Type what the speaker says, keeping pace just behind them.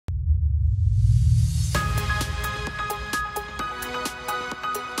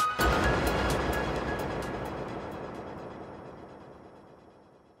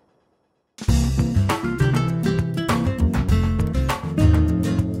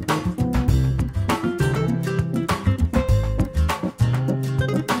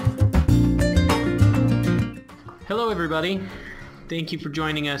everybody. Thank you for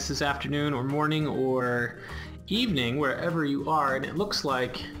joining us this afternoon or morning or evening, wherever you are. And it looks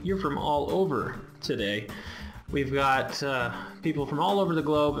like you're from all over today. We've got people from all over the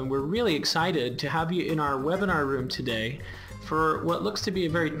globe, and we're really excited to have you in our webinar room today for what looks to be a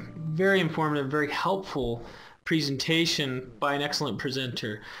very informative, very helpful presentation by an excellent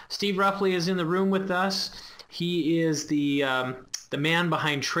presenter. Steve Ruffley is in the room with us. He is the man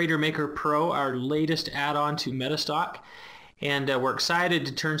behind TraderMaker PRO, our latest add-on to MetaStock, and we're excited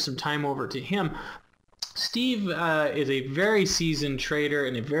to turn some time over to him. Steve is a very seasoned trader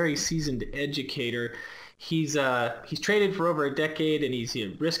and a very seasoned educator. He's traded for over a decade, and he's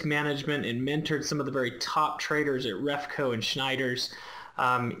in risk management and mentored some of the very top traders at Refco and Schneider's.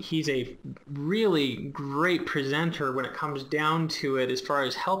 He's a really great presenter when it comes down to it as far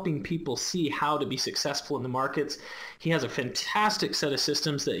as helping people see how to be successful in the markets. He has a fantastic set of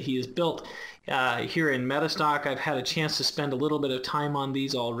systems that he has built here in MetaStock. I've had a chance to spend a little bit of time on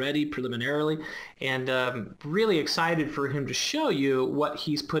these already preliminarily, and really excited for him to show you what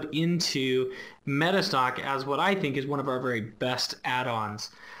he's put into MetaStock as what I think is one of our very best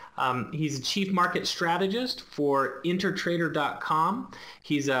add-ons. He's a chief market strategist for intertrader.com.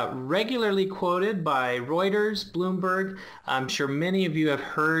 He's regularly quoted by Reuters, Bloomberg. I'm sure many of you have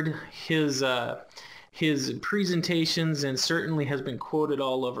heard his presentations, and certainly has been quoted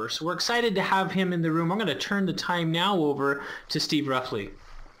all over. So we're excited to have him in the room. I'm going to turn the time now over to Steve Ruffley.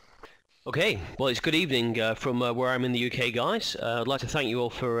 Okay, well, it's good evening from where I'm in the UK, guys. I'd like to thank you all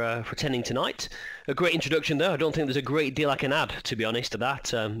for attending tonight. A great introduction there. I don't think there's a great deal I can add, to be honest, to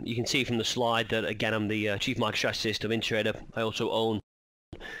that. You can see from the slide that, again, I'm the chief market strategist of InTrader. I also own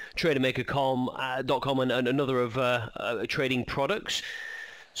TraderMaker.com and another of trading products.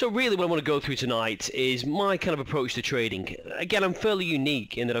 So really what I want to go through tonight is my kind of approach to trading. Again, I'm fairly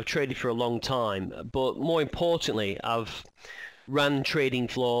unique in that I've traded for a long time, but more importantly, I've ran trading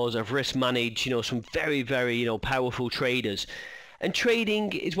floors, I've risk managed, some very, very, powerful traders. And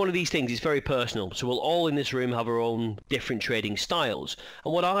trading is one of these things, it's very personal. So we'll all in this room have our own different trading styles.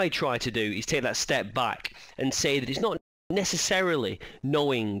 And what I try to do is take that step back and say that it's not necessarily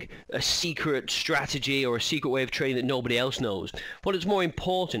knowing a secret strategy or a secret way of trading that nobody else knows. What is more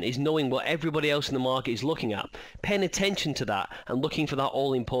important is knowing what everybody else in the market is looking at, paying attention to that and looking for that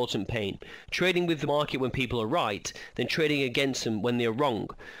all-important pain. Trading with the market when people are right, then trading against them when they're wrong.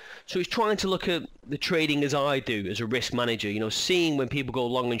 So it's trying to look at the trading as I do as a risk manager, seeing when people go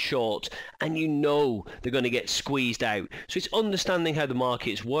long and short and they're going to get squeezed out. So it's understanding how the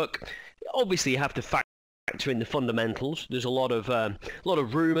markets work. Obviously you have to factor in the fundamentals. There's a lot of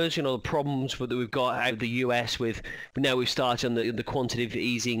rumors, the problems that we've got out of the US with now we've started on the quantitative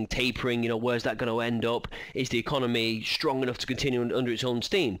easing, tapering, where's that going to end up? Is the economy strong enough to continue under its own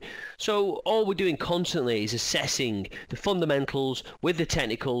steam? So all we're doing constantly is assessing the fundamentals with the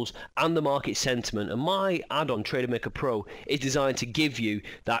technicals and the market sentiment, and my add-on TraderMaker PRO is designed to give you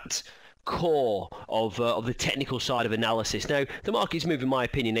that core of the technical side of analysis. Now, the market's moving, in my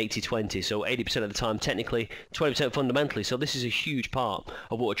opinion, 80-20, so 80% of the time technically, 20% fundamentally, so this is a huge part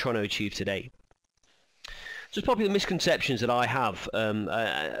of what we're trying to achieve today. So it's probably the misconceptions that I have,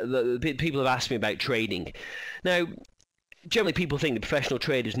 that people have asked me about trading. Now, generally people think that professional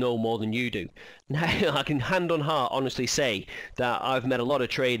traders know more than you do. Now, I can hand on heart honestly say that I've met a lot of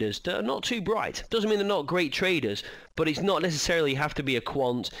traders that are not too bright. Doesn't mean they're not great traders, but it's not necessarily you have to be a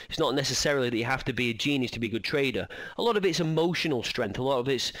quant. It's not necessarily that you have to be a genius to be a good trader. A lot of it's emotional strength. A lot of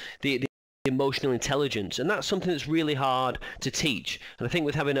it's the emotional intelligence, and that's something that's really hard to teach. And I think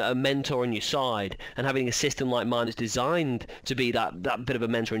with having a mentor on your side and having a system like mine that's designed to be that bit of a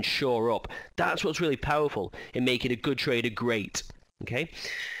mentor and shore up, that's what's really powerful in making a good trader great. Okay.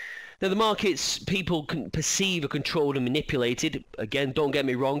 Now, the markets people can perceive are controlled and manipulated. Again, don't get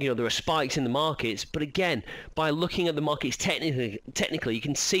me wrong, there are spikes in the markets, but again, by looking at the markets technically, you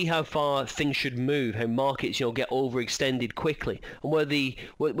can see how far things should move, how markets, get overextended quickly, and where the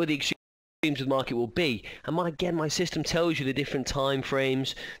extremes of the market will be. And my system tells you the different time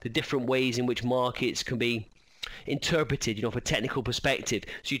frames, the different ways in which markets can be interpreted, from a technical perspective.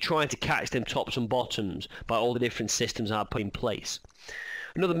 So you're trying to catch them tops and bottoms by all the different systems that are put in place.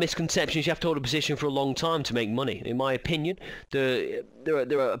 Another misconception is you have to hold a position for a long time to make money. In my opinion, there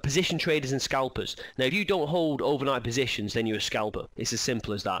are position traders and scalpers. Now, if you don't hold overnight positions, then you're a scalper. It's as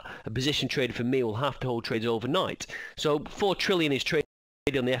simple as that. A position trader for me will have to hold trades overnight. So 4 trillion is traded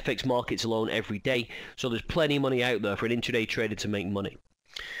on the FX markets alone every day. So there's plenty of money out there for an intraday trader to make money.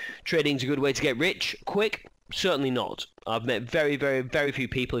 Trading is a good way to get rich quick. Certainly not. I've met very, very, very few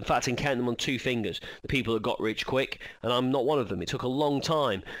people. In fact, I can count them on 2 fingers, the people that got rich quick, and I'm not one of them. It took a long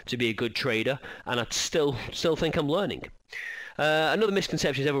time to be a good trader, and I still think I'm learning. Another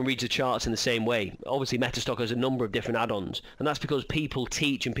misconception is everyone reads the charts in the same way. Obviously, MetaStock has a number of different add-ons, and that's because people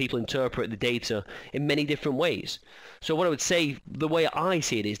teach and people interpret the data in many different ways. So what I would say, the way I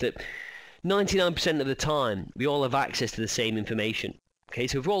see it, is that 99% of the time, we all have access to the same information. Okay,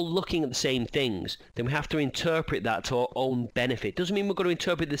 so if we're all looking at the same things, then we have to interpret that to our own benefit. Doesn't mean we're going to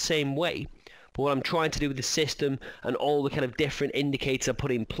interpret it the same way. But what I'm trying to do with the system and all the kind of different indicators I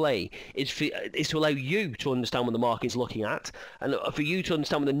put in play is to allow you to understand what the market's looking at, and for you to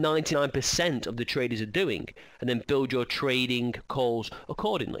understand what the 99% of the traders are doing, and then build your trading calls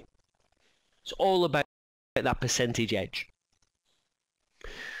accordingly. It's all about that percentage edge.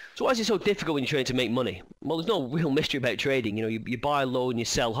 So why is it so difficult when you're trying to make money? Well, there's no real mystery about trading. You know, you buy low and you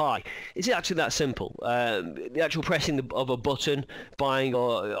sell high. Is it actually that simple? The actual pressing of a button, buying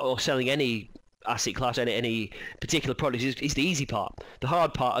or selling any asset class, any particular product is the easy part. The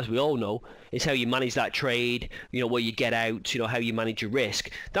hard part, as we all know, is how you manage that trade, you know, where you get out, you know, how you manage your risk.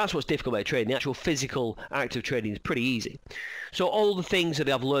 That's what's difficult about trading. The actual physical act of trading is pretty easy. So all the things that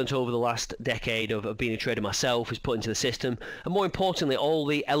I've learned over the last decade of being a trader myself is put into the system, and more importantly, all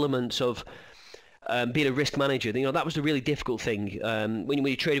the elements of being a risk manager. You know, that was the really difficult thing when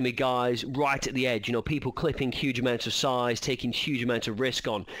you're trading with guys right at the edge, you know, people clipping huge amounts of size, taking huge amounts of risk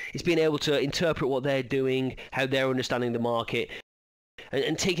on. It's being able to interpret what they're doing, how they're understanding the market,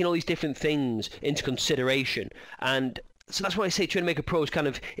 and taking all these different things into consideration. And so that's why I say TraderMaker PRO is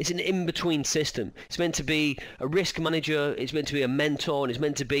it's an in-between system. It's meant to be a risk manager, it's meant to be a mentor, and it's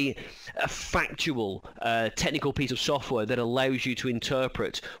meant to be a factual, technical piece of software that allows you to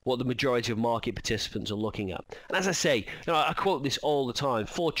interpret what the majority of market participants are looking at. And as I say, you know, I quote this all the time,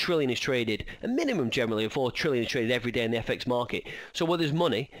 4 trillion is traded, a minimum generally of 4 trillion is traded every day in the FX market. So where there's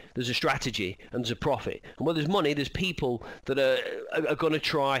money, there's a strategy and there's a profit. And where there's money, there's people that are going to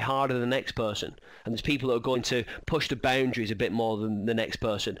try harder than the next person. And there's people that are going to push the boundaries a bit more than the next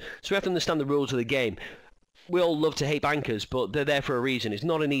person. So we have to understand the rules of the game. We all love to hate bankers, but they're there for a reason. It's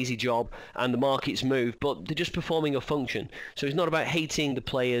not an easy job, and the markets move, but they're just performing a function. So it's not about hating the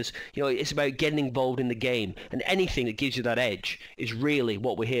players, you know, it's about getting involved in the game. And anything that gives you that edge is really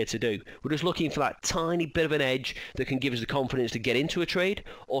what we're here to do. We're just looking for that tiny bit of an edge that can give us the confidence to get into a trade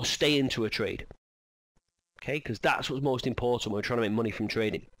or stay into a trade. Okay, because that's what's most important when we're trying to make money from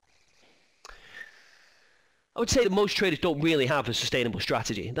trading. I would say that most traders don't really have a sustainable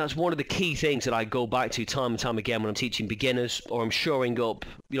strategy. That's one of the key things that I go back to time and time again when I'm teaching beginners, or I'm shoring up,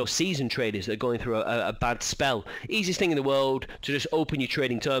 you know, seasoned traders that are going through a bad spell. Easiest thing in the world to just open your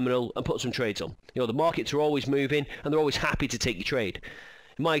trading terminal and put some trades on. You know, the markets are always moving and they're always happy to take your trade.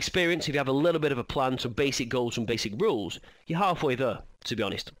 In my experience, if you have a little bit of a plan, some basic goals, some basic rules, you're halfway there, to be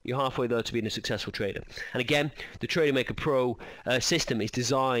honest. You're halfway there to being a successful trader. And again, the TraderMaker PRO system is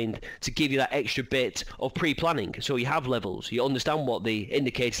designed to give you that extra bit of pre-planning. So you have levels, you understand what the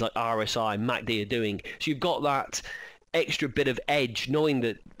indicators like RSI, MACD are doing. So you've got that extra bit of edge, knowing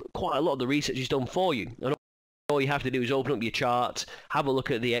that quite a lot of the research is done for you. And all you have to do is open up your chart, have a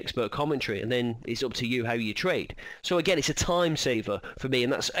look at the expert commentary, and then it's up to you how you trade. So again, it's a time saver for me,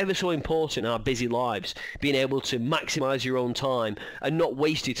 and that's ever so important in our busy lives, being able to maximize your own time and not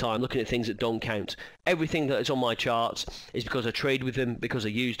waste your time looking at things that don't count. Everything that is on my charts is because I trade with them, because I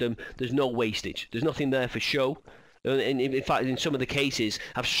use them. There's no wastage. There's nothing there for show. And in fact, in some of the cases,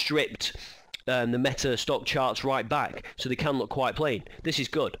 I've stripped the MetaStock charts right back so they can look quite plain. This is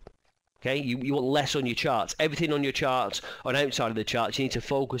good. Okay, you want less on your charts. Everything on your charts or outside of the charts you need to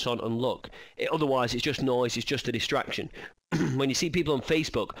focus on and look. Otherwise, it's just noise, it's just a distraction. When you see people on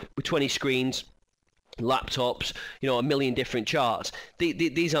Facebook with 20 screens, laptops, you know, a million different charts,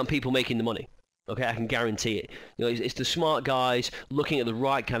 these aren't people making the money. Okay, I can guarantee it. You know, it's the smart guys looking at the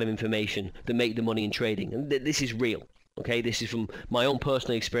right kind of information that make the money in trading. And this is real. Okay, this is from my own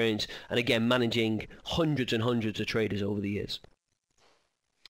personal experience, and again, managing hundreds and hundreds of traders over the years.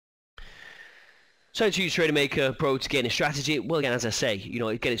 So to use TraderMaker PRO to gain a strategy, well, again, as I say, you know,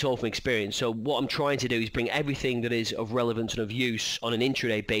 again, it's all from experience. So what I'm trying to do is bring everything that is of relevance and of use on an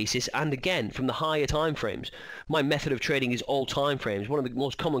intraday basis, and again, from the higher time frames. My method of trading is all time frames. One of the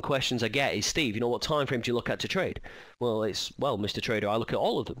most common questions I get is, Steve, you know, what time frame do you look at to trade? Well, Mr. Trader, I look at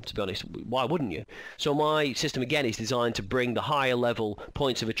all of them, to be honest. Why wouldn't you? So my system, again, is designed to bring the higher level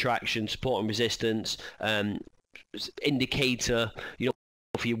points of attraction, support and resistance, indicator, you know,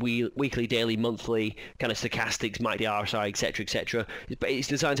 for your weekly, daily, monthly kind of stochastics, MACD, RSI, etc., etc. It's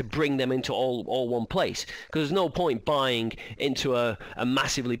designed to bring them into all one place, because there's no point buying into a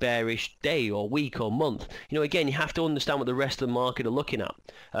massively bearish day or week or month. You know, again, you have to understand what the rest of the market are looking at.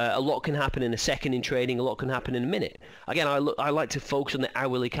 A lot can happen in a second in trading, a lot can happen in a minute. Again, I like to focus on the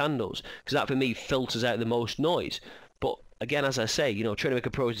hourly candles, because that for me filters out the most noise. But again, as I say, you know,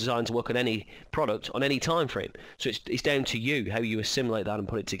 TraderMaker PRO is designed to work on any product on any time frame. So it's down to you how you assimilate that and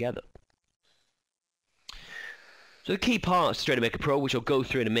put it together. So the key parts to TraderMaker PRO, which I'll go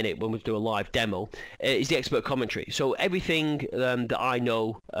through in a minute when we do a live demo, is the expert commentary. So everything that I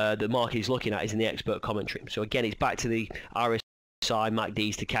know the market is looking at is in the expert commentary. So again, it's back to the RSI,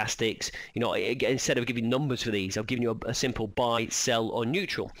 MACD, stochastics. You know, instead of giving numbers for these, I've given you a simple buy, sell, or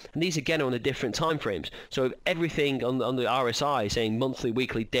neutral. And these again are on the different time frames. So if everything on the RSI is saying monthly,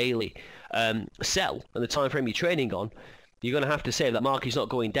 weekly, daily, sell, and the time frame you're trading on, you're going to have to say that market's not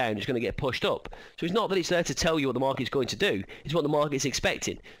going down, it's going to get pushed up. So it's not that it's there to tell you what the market's going to do, it's what the market's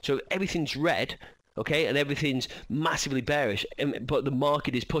expecting. So if everything's red, okay, and everything's massively bearish, but the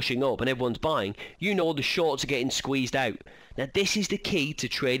market is pushing up and everyone's buying, you know the shorts are getting squeezed out. Now this is the key to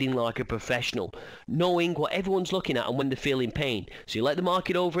trading like a professional, knowing what everyone's looking at and when they're feeling pain. So you let the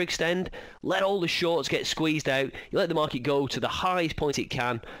market overextend, let all the shorts get squeezed out, you let the market go to the highest point it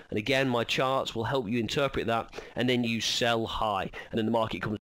can, and again my charts will help you interpret that, and then you sell high, and then the market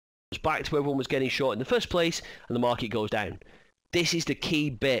comes back to where everyone was getting short in the first place, and the market goes down. This is the key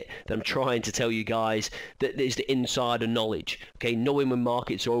bit that I'm trying to tell you guys, that is the insider knowledge, okay, knowing when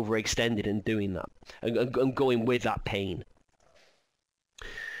markets are overextended and doing that, and going with that pain.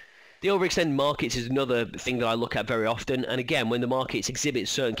 The overextended markets is another thing that I look at very often, and again, when the markets exhibit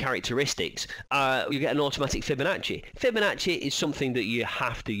certain characteristics, you get an automatic Fibonacci. Fibonacci is something that you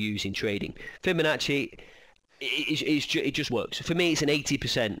have to use in trading. Fibonacci, it just works. For me, it's an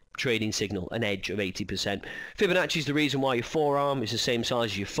 80% trading signal, an edge of 80%. Fibonacci is the reason why your forearm is the same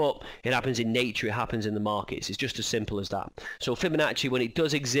size as your foot. It happens in nature, it happens in the markets. It's just as simple as that. So Fibonacci, when it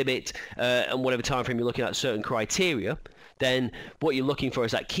does exhibit, and whatever time frame you're looking at, certain criteria, then what you're looking for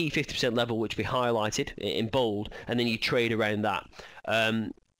is that key 50% level, which we highlighted in bold, and then you trade around that.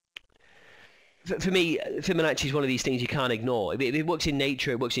 For me, Fibonacci is one of these things you can't ignore. It works in nature,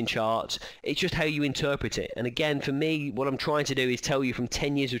 it works in charts. It's just how you interpret it. And again, for me, what I'm trying to do is tell you from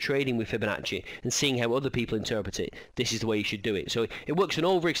 10 years of trading with Fibonacci and seeing how other people interpret it, this is the way you should do it. So it works in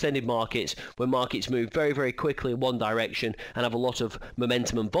overextended markets, where markets move very, very quickly in one direction and have a lot of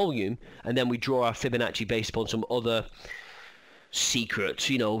momentum and volume, and then we draw our Fibonacci based upon some other secrets,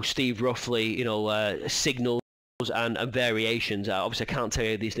 you know, Steve Ruffley, you know, signals and variations. Obviously I can't tell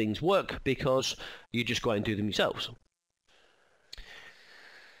you how these things work, because you just go out and do them yourselves.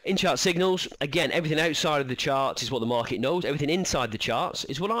 In chart signals, again, everything outside of the charts is what the market knows. Everything inside the charts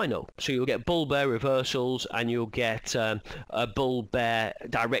is what I know. So you'll get bull bear reversals, and you'll get a bull bear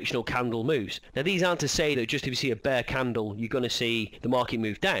directional candle moves. Now these aren't to say that just if you see a bear candle you're going to see the market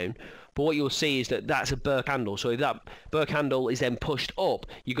move down. But what you'll see is that that's a bear candle. So if that bear candle is then pushed up,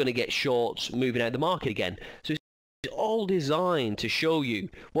 you're going to get shorts moving out the market again. So it's all designed to show you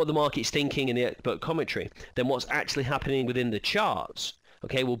what the market's thinking in the expert commentary. Then what's actually happening within the charts,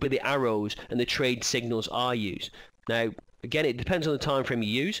 okay, will be the arrows and the trade signals I use. Now, again, it depends on the time frame you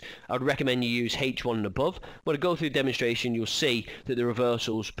use. I would recommend you use H1 and above. When I go through the demonstration, you'll see that the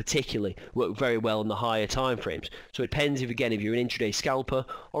reversals particularly work very well in the higher time frames. So it depends, if again, if you're an intraday scalper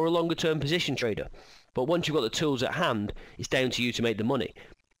or a longer term position trader. But once you've got the tools at hand, it's down to you to make the money.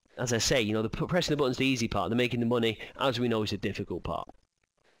 As I say, you know, pressing the button's the easy part. The making the money, as we know, is the difficult part.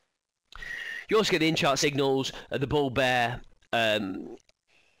 You also get the in-chart signals, the bull bear.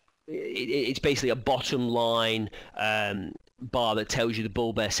 It's basically a bottom line bar that tells you the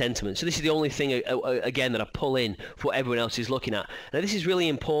bull bear sentiment. So this is the only thing again that I pull in for what everyone else is looking at. Now this is really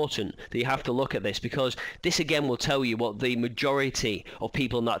important that you have to look at this, because this again will tell you what the majority of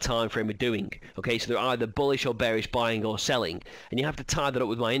people in that time frame are doing. Okay, so they're either bullish or bearish, buying or selling, and you have to tie that up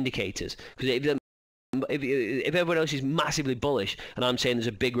with my indicators, because if everyone else is massively bullish and I'm saying there's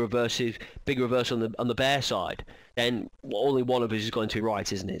a big reversal on the bear side, then only one of us is going to be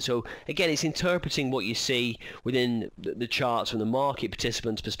right, isn't it? So again, it's interpreting what you see within the charts from the market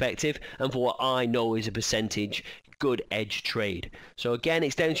participant's perspective, and for what I know is a percentage good edge trade. So again,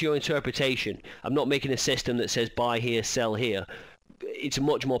 it's down to your interpretation. I'm not making a system that says buy here, sell here. It's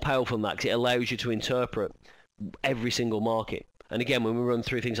much more powerful than that, because it allows you to interpret every single market. And again, when we run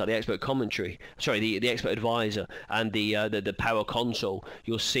through things like the expert commentary, sorry, the expert advisor and the power console,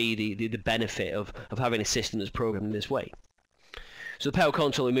 you'll see the benefit of having a system that's programmed in this way. So the power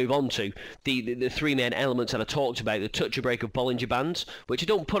console we move on to, the three main elements that I talked about, the touch break of Bollinger Bands, which I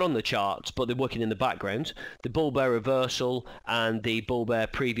don't put on the charts, but they're working in the background, the bull bear reversal, and the bull bear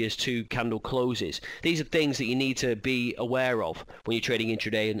previous two candle closes. These are things that you need to be aware of when you're trading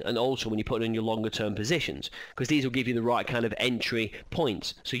intraday, and also when you put in your longer term positions, because these will give you the right kind of entry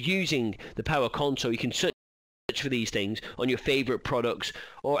points. So using the power console, you can search for these things on your favorite products,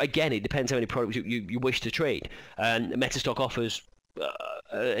 or again, it depends how many products you wish to trade. And MetaStock offers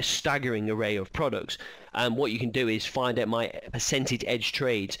a staggering array of products, and what you can do is find out my percentage edge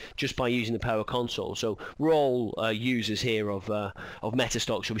trades just by using the power console. So we're all users here of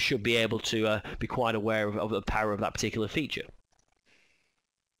MetaStock, so we should be able to be quite aware of the power of that particular feature.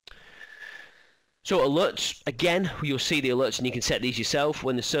 So alerts, again, you'll see the alerts and you can set these yourself.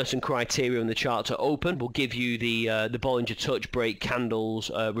 When the certain criteria in the charts are open, we'll give you the Bollinger touch break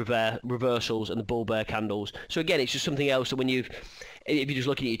candles, reversals, and the bull bear candles. So again, it's just something else that if you're just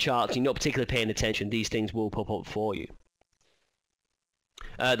looking at your charts and you're not particularly paying attention, these things will pop up for you.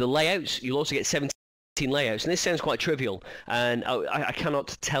 The layouts, you'll also get 17 layouts, and this sounds quite trivial, and I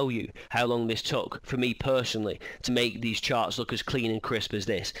cannot tell you how long this took for me personally to make these charts look as clean and crisp as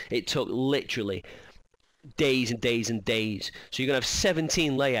this. It took literally days and days and days. So you're going to have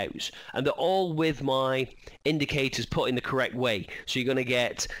 17 layouts, and they're all with my indicators put in the correct way. So you're going to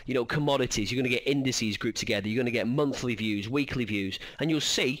get, you know, commodities, you're going to get indices grouped together, you're going to get monthly views, weekly views, and you'll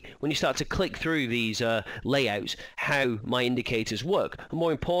see when you start to click through these layouts how my indicators work, and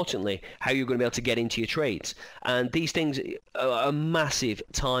more importantly how you're going to be able to get into your trades. And these things are a massive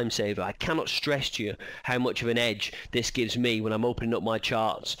time saver. I cannot stress to you how much of an edge this gives me when I'm opening up my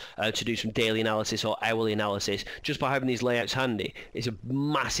charts to do some daily analysis or hourly analysis. Just by having these layouts handy, it's a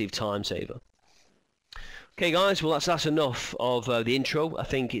massive time saver. Okay guys, well that's enough of the intro. I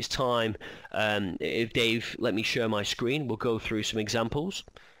think it's time, if Dave let me share my screen, we'll go through some examples.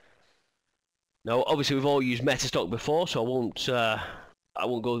 Now obviously we've all used MetaStock before, so I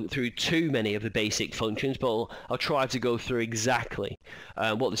won't go through too many of the basic functions, but I'll try to go through exactly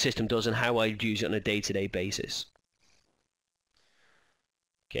what the system does and how I'd use it on a day-to-day basis.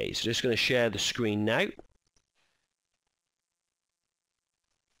 Okay, so just going to share the screen now.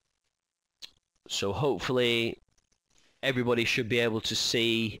 So hopefully everybody should be able to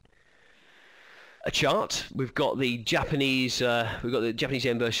see a chart. We've got the Japanese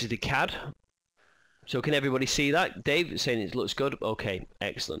yen versus the CAD. So can everybody see that? Dave is saying it looks good. Okay,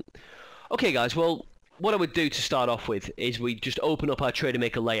 excellent. Okay guys, well what I would do to start off with is we just open up our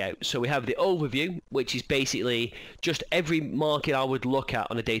TraderMaker layout. So we have the overview, which is basically just every market I would look at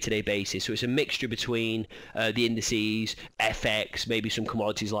on a day-to-day basis. So it's a mixture between the indices, FX, maybe some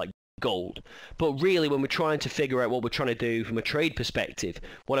commodities like gold. But really when we're trying to figure out what we're trying to do from a trade perspective,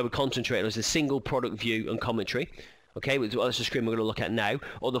 what I would concentrate on is the single product view and commentary. Okay, that's the screen we're going to look at now,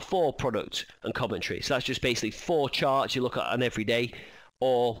 or the 4 product and commentary. So that's just basically 4 charts you look at on every day,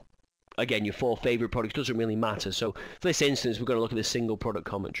 or again your 4 favorite products, doesn't really matter. So for this instance we're going to look at the single product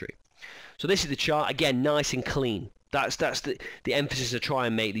commentary. So this is the chart, again nice and clean. That's the emphasis I try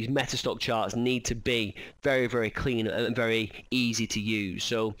and make. These MetaStock charts need to be very, very clean and very easy to use.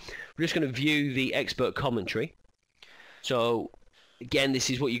 So we're just going to view the expert commentary. So again, this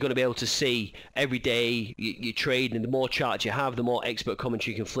is what you're going to be able to see every day you trade, and the more charts you have, the more expert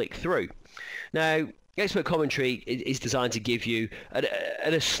commentary you can flick through. Now, expert commentary is designed to give you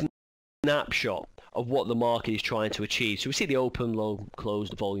a snapshot of what the market is trying to achieve. So we see the open, low, close,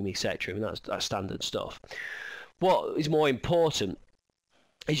 the volume, etc. I mean, that's standard stuff. What is more important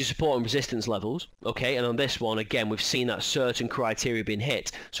is your support and resistance levels, okay? And on this one, again, we've seen that certain criteria being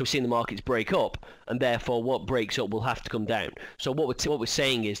hit. So we've seen the markets break up, and therefore what breaks up will have to come down. So what we're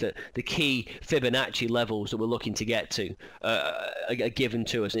saying is that the key Fibonacci levels that we're looking to get to are given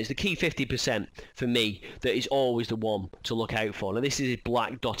to us. And it's the key 50% for me that is always the one to look out for. Now this is a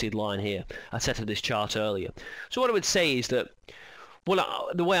black dotted line here. I set up this chart earlier. So what I would say is that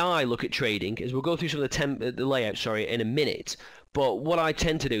the way I look at trading is, we'll go through some of the layout, in a minute. But what I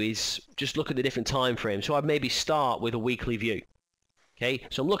tend to do is just look at the different time frames. So I'd maybe start with a weekly view. Okay,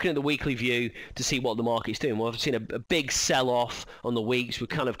 so I'm looking at the weekly view to see what the market's doing. Well, I've seen a big sell-off on the weeks. We're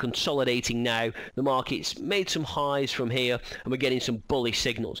kind of consolidating now. The market's made some highs from here, and we're getting some bullish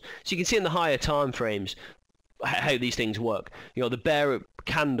signals. So you can see in the higher time frames how these things work. You know, the bear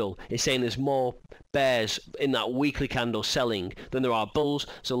candle is saying there's more bears in that weekly candle selling than there are bulls,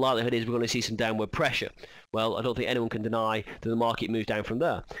 so the likelihood is we're going to see some downward pressure. Well, I don't think anyone can deny that the market moves down from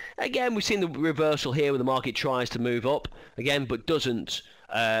there. Again, we've seen the reversal here where the market tries to move up again, but doesn't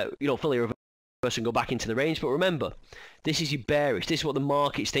fully reverse and go back into the range. But remember, this is your bearish. This is what the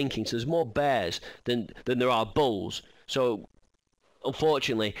market's thinking. So there's more bears than there are bulls. So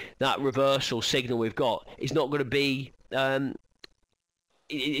unfortunately, that reversal signal we've got is not going to be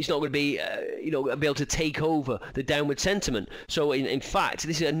it's not going to be, be able to take over the downward sentiment. So in fact,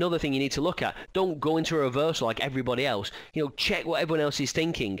 this is another thing you need to look at. Don't go into a reversal like everybody else. Check what everyone else is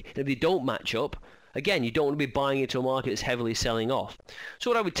thinking. And if they don't match up, again, you don't want to be buying into a market that's heavily selling off. So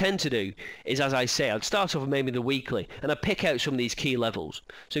what I would tend to do is, as I say, I'd start off with maybe the weekly, and I'd pick out some of these key levels.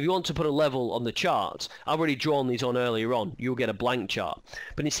 So if you want to put a level on the charts, I've already drawn these on earlier on. You'll get a blank chart.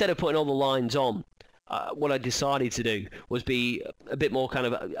 But instead of putting all the lines on, what I decided to do was be a bit more kind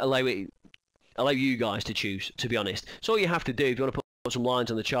of allow you guys to choose, to be honest. So all you have to do if you want to put some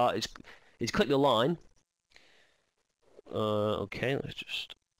lines on the chart is click the line. Okay, let's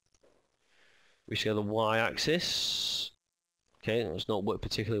just rescale the y-axis. Okay, that's not worked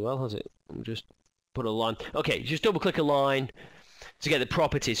particularly well, has it? I'll just put a line. Okay, just double click a line to get the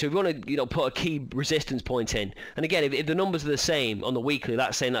properties. So if you want to put a key resistance point in, and again, if the numbers are the same on the weekly,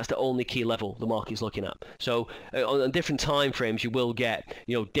 that's saying that's the only key level the market's looking at. So on different time frames you will get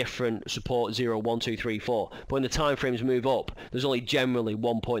different support 0, 1, 2, 3, 4, but when the time frames move up, there's only generally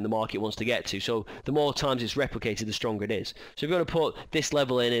one point the market wants to get to. So the more times it's replicated, the stronger it is. So if you want to put this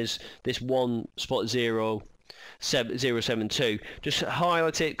level in as this 1.072, just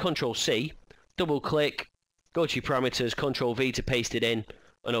highlight it, Control C, double click, go to your parameters, Control V to paste it in,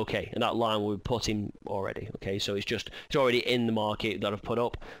 and okay, and that line will be put in already. Okay, so it's already in the market that I've put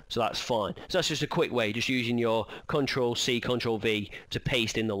up, so that's fine. So that's just a quick way, just using your Control C, Control V to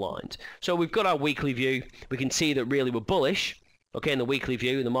paste in the lines. So we've got our weekly view. We can see that really we're bullish. Okay, in the weekly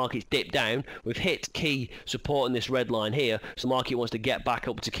view, the market's dipped down. We've hit key support in this red line here, so the market wants to get back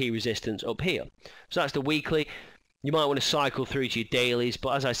up to key resistance up here. So that's the weekly. You might want to cycle through to your dailies, but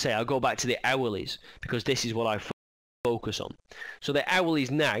as I say, I'll go back to the hourlies because this is what I focus on. So the hourlies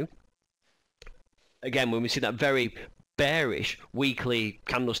now, again, when we see that very bearish weekly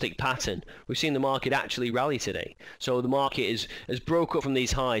candlestick pattern, we've seen the market actually rally today. So the market has broke up from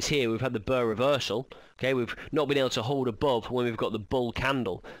these highs here. We've had the bear reversal. Okay, we've not been able to hold above when we've got the bull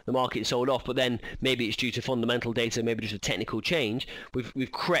candle. The market sold off, but then maybe it's due to fundamental data, maybe just a technical change.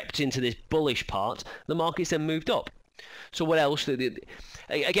 We've crept into this bullish part. The market's then moved up. So what else? Again,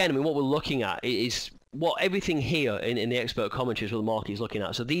 I mean, what we're looking at is what everything here in the expert commentary is what the market is looking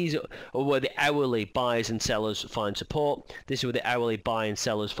at. So these are where the hourly buyers and sellers find support. This is where the hourly buy and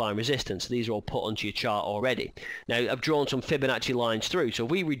sellers find resistance. These are all put onto your chart already. Now I've drawn some Fibonacci lines through. So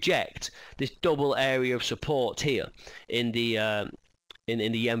if we reject this double area of support here in the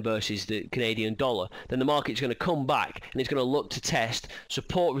yen versus the Canadian dollar, then the market's going to come back and it's going to look to test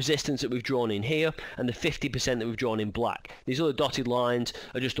support resistance that we've drawn in here and the 50% that we've drawn in black. These other dotted lines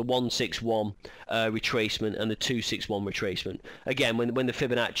are just a 161 retracement and the 261 retracement. Again, when the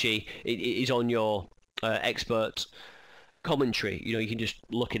Fibonacci is on your expert commentary, you can just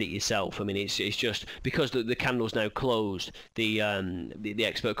look at it yourself. I mean, it's just because the candle's now closed, the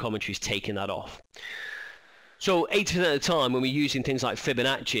expert commentary's taken that off. So 80% of the time when we're using things like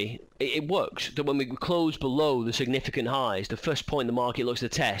Fibonacci, it works. That when we close below the significant highs, the first point the market looks to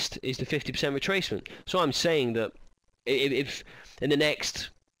test is the 50% retracement. So I'm saying that if in the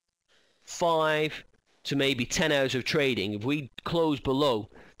next 5 to maybe 10 hours of trading, if we close below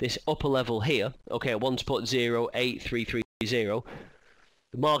this upper level here, okay, at 1.08330,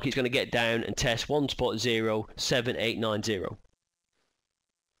 the market's going to get down and test 1.07890.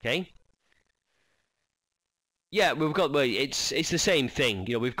 Okay? Yeah, we've got, well, it's the same thing.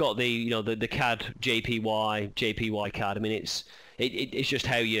 We've got the CAD JPY CAD. I mean, it's just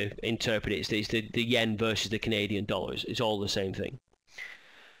how you interpret it. It's the yen versus the Canadian dollars. It's all the same thing.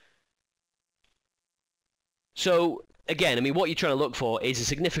 So again, I mean, what you're trying to look for is a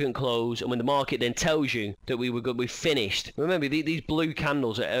significant close, and when the market then tells you that we finished. Remember, these blue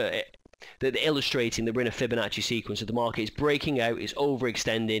candles are they're illustrating that we're in a Fibonacci sequence. So the market is breaking out, it's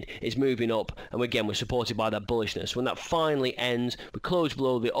overextended, it's moving up, and again, we're supported by that bullishness. When that finally ends, we close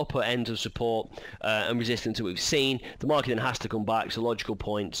below the upper end of support and resistance that we've seen. The market then has to come back. So logical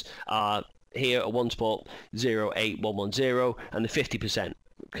points are here at 1.08110 and the 50%.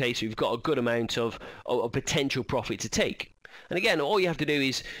 Okay, so you've got a good amount of potential profit to take. And again, all you have to do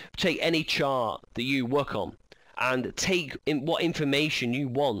is take any chart that you work on and take in what information you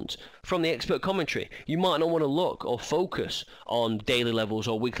want from the expert commentary. You might not want to look or focus on daily levels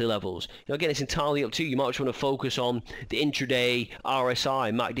or weekly levels. Again, it's entirely up to you. You might just want to focus on the intraday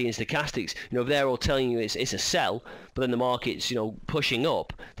RSI, MACD and stochastics. If they're all telling you it's a sell, but then the market's pushing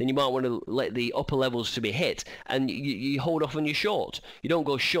up, then you might want to let the upper levels to be hit, and you hold off on your short. You don't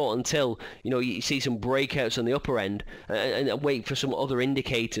go short until you see some breakouts on the upper end, and wait for some other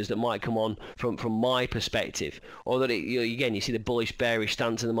indicators that might come on from my perspective, or that again you see the bullish bearish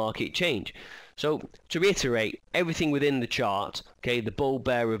stance in the market change. So to reiterate, everything within the chart, okay, the bull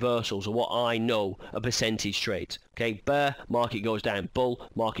bear reversals are what I know are percentage trades. Okay, bear, market goes down; bull,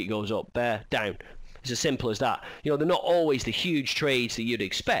 market goes up; bear, down. It's as simple as that. They're not always the huge trades that you'd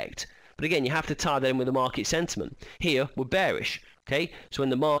expect, but again, you have to tie that in with the market sentiment. Here, we're bearish, okay? So when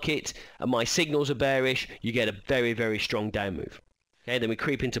the market and my signals are bearish, you get a very, very strong down move. Okay, then we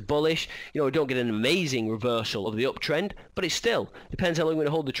creep into bullish. We don't get an amazing reversal of the uptrend, but it still depends how long you're going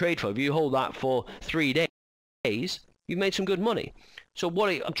to hold the trade for. If you hold that for 3 days, you've made some good money. So what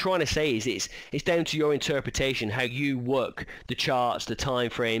I'm trying to say is it's down to your interpretation, how you work the charts, the time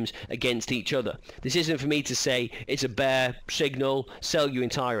frames against each other. This isn't for me to say it's a bear signal, sell your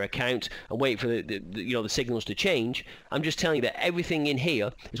entire account and wait for the signals to change. I'm just telling you that everything in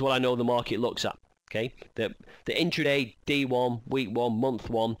here is what I know the market looks at. Okay, the intraday, D1, week 1, month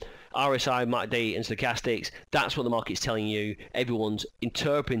 1, RSI, MACD and stochastics, that's what the market's telling you. Everyone's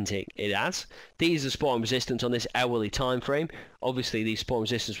interpreting it as. These are support and resistance on this hourly time frame. Obviously, these support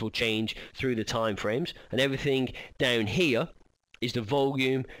and resistance will change through the time frames, and everything down here is the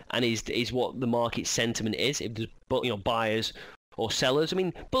volume and is what the market sentiment is. If there's buyers or sellers, I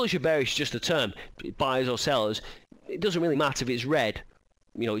mean, bullish or bearish is just a term. Buyers or sellers, it doesn't really matter if it's red.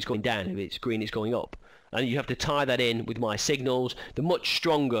 It's going down. If it's green, it's going up. And you have to tie that in with my signals. They're much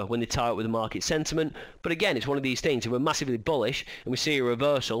stronger when they tie it with the market sentiment. But again, it's one of these things. If we're massively bullish and we see a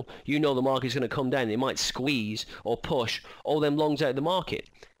reversal, the market's going to come down. It might squeeze or push all them longs out of the market.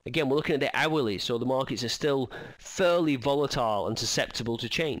 Again, we're looking at the hourly, so the markets are still fairly volatile and susceptible to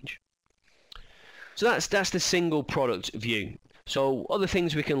change. So that's the single product view. So other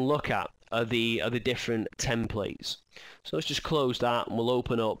things we can look at are the different templates. So let's just close that and we'll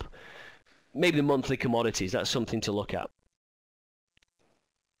open up maybe the monthly commodities. That's something to look at.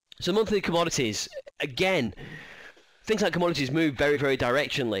 So monthly commodities, again, things like commodities move very, very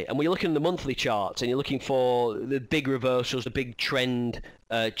directionally. And when you're looking at the monthly charts and you're looking for the big reversals, the big trend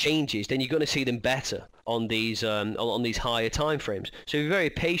changes, then you're going to see them better on these higher time frames. So if you're a very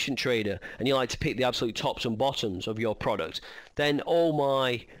patient trader and you like to pick the absolute tops and bottoms of your product, then all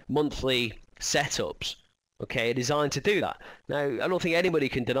my monthly setups, okay, are designed to do that. Now, I don't think anybody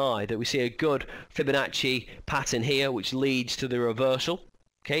can deny that we see a good Fibonacci pattern here, which leads to the reversal.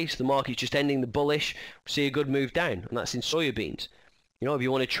 Okay, so the market's just ending the bullish. We see a good move down, and that's in soybeans. If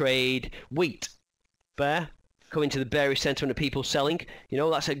you want to trade wheat, bear, coming to the bearish sentiment of people selling,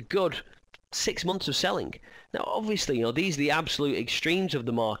 that's a good 6 months of selling. Now, obviously, these are the absolute extremes of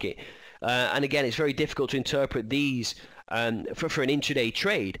the market. And again, it's very difficult to interpret these for an intraday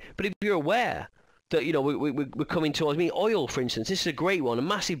trade. But if you're aware that we're coming towards oil, for instance, this is a great one, a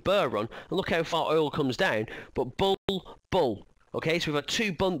massive bear run, and look how far oil comes down. But bull. Okay, so we've had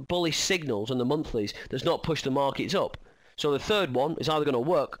two bullish signals on the monthlies that's not pushed the markets up. So the third one is either going to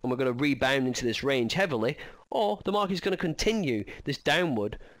work and we're going to rebound into this range heavily, or the market's going to continue this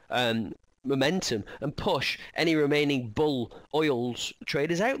downward momentum and push any remaining bull oils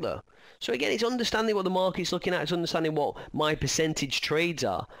traders out there. So again, it's understanding what the market's looking at, it's understanding what my percentage trades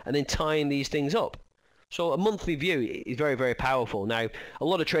are, and then tying these things up. So a monthly view is very, very powerful. Now, a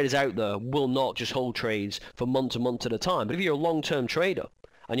lot of traders out there will not just hold trades for month to month at a time. But if you're a long-term trader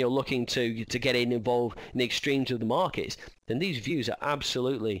and you're looking to get involved in the extremes of the markets, then these views are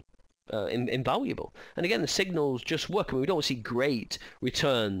absolutely invaluable. And again, the signals just work. I mean, we don't see great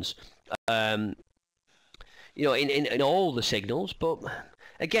returns, in all the signals, but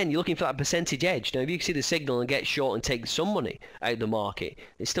again, you're looking for that percentage edge. Now, if you can see the signal and get short and take some money out of the market,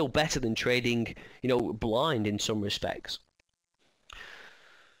 it's still better than trading, blind in some respects.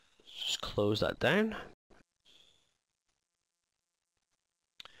 Just close that down.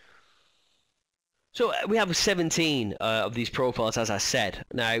 So we have 17 of these profiles, as I said.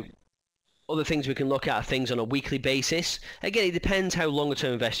 Now, other things we can look at are things on a weekly basis. Again, it depends how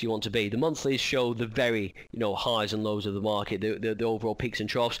longer-term investor you want to be. The monthlies show the very, highs and lows of the market, the overall peaks and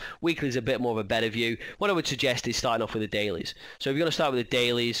troughs. Weekly is a bit more of a better view. What I would suggest is starting off with the dailies. So if you're going to start with the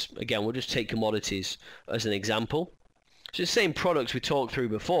dailies, again, we'll just take commodities as an example. So it's the same products we talked through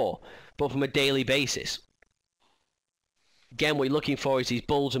before, but from a daily basis. Again, what you're looking for is these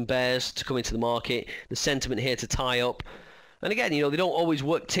bulls and bears to come into the market, the sentiment here to tie up. And again, you know, they don't always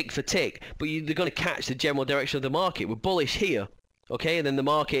work tick for tick, but they're going to catch the general direction of the market. We're bullish here, okay, and then the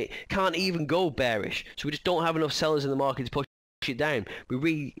market can't even go bearish. So we just don't have enough sellers in the market to push it down.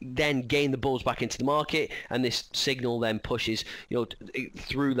 We then gain the bulls back into the market, and this signal then pushes, you know,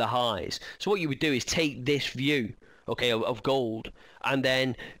 through the highs. So what you would do is take this view, okay, of gold, and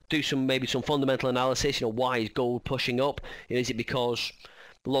then do maybe some fundamental analysis. You know, why is gold pushing up? You know, is it because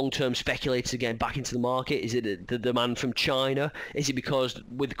long-term speculators are getting back into the market? Is it the demand from China? Is it because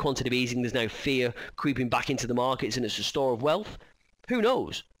with the quantitative easing there's now fear creeping back into the markets and it's a store of wealth? Who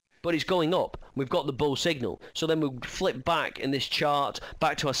knows? But it's going up. We've got the bull signal. So then we'll flip back in this chart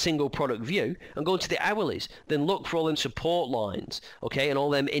back to our single product view and go into the hourlies. Then look for all them support lines, okay, and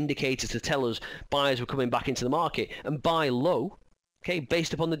all them indicators to tell us buyers were coming back into the market, and buy low, okay,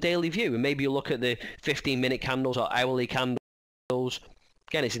 based upon the daily view. And maybe you look at the 15-minute candles or hourly candles.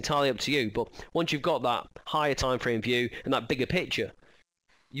 Again, it's entirely up to you. But once you've got that higher time frame view and that bigger picture,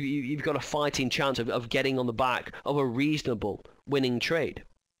 you've got a fighting chance of getting on the back of a reasonable winning trade.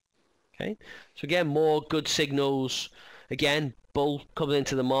 Okay, so again, more good signals. Again, bull coming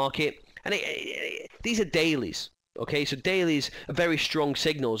into the market, and these are dailies. Okay, so dailies are very strong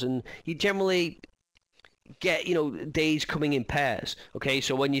signals, and you generally get, you know, days coming in pairs. Okay,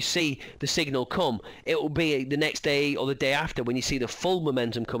 so when you see the signal come, it will be the next day or the day after when you see the full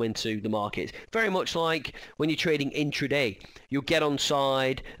momentum come into the market. Very much like when you're trading intraday. You'll get on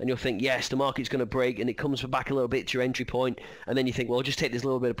side and you'll think, yes, the market's going to break, and it comes back a little bit to your entry point, and then you think, well, I'll just take this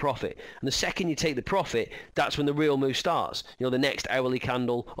little bit of profit. And the second you take the profit, that's when the real move starts. You know, the next hourly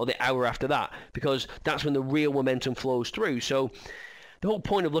candle or the hour after that, because that's when the real momentum flows through. So the whole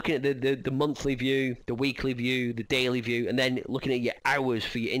point of looking at the monthly view, the weekly view, the daily view, and then looking at your hours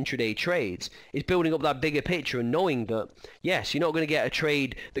for your intraday trades is building up that bigger picture and knowing that, yes, you're not going to get a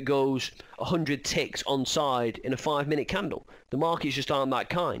trade that goes 100 ticks on side in a 5-minute candle. The markets just aren't that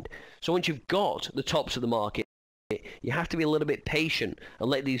kind. So once you've got the tops of the market, you have to be a little bit patient and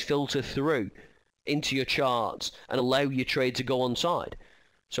let these filter through into your charts and allow your trade to go on side.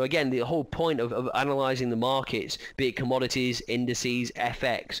 So again, the whole point of analysing the markets, be it commodities, indices,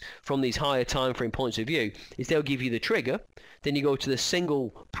 FX, from these higher time frame points of view, is they'll give you the trigger. Then you go to the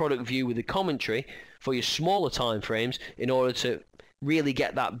single product view with the commentary for your smaller time frames in order to really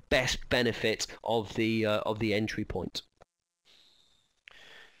get that best benefit of the entry point.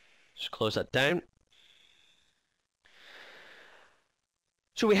 Just close that down.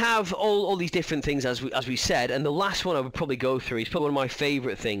 So we have all these different things as we said, and the last one I would probably go through is probably one of my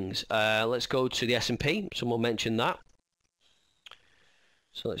favourite things. Let's go to the S&P. Someone mentioned that.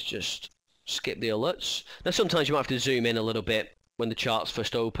 So let's just skip the alerts. Now sometimes you might have to zoom in a little bit when the chart's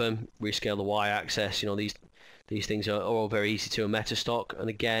first open, rescale the y-axis. You know, these things are all very easy to a MetaStock, and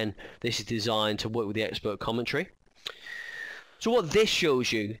again, this is designed to work with the expert commentary. So what this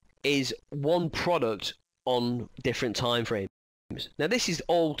shows you is one product on different time frames. Now this is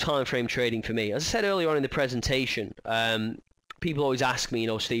all time frame trading for me. As I said earlier on in the presentation, people always ask me, you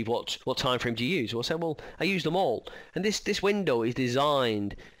know, Steve, what time frame do you use? Well, I said, well, I use them all. And this window is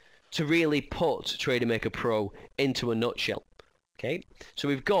designed to really put TraderMaker Pro into a nutshell. Okay, so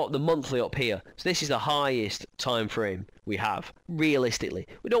we've got the monthly up here. So this is the highest time frame we have, realistically.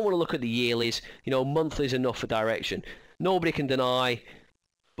 We don't want to look at the yearlies. You know, monthly is enough for direction. Nobody can deny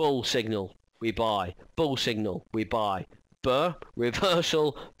bull signal, we buy. Bull signal, we buy. Burr,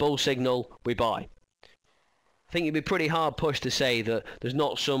 reversal, bull signal, we buy. I think it'd be pretty hard pushed to say that there's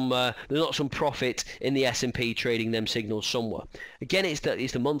not some profit in the S&P trading them signals somewhere. Again, it's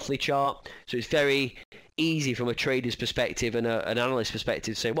the monthly chart, so it's very easy from a trader's perspective and an analyst's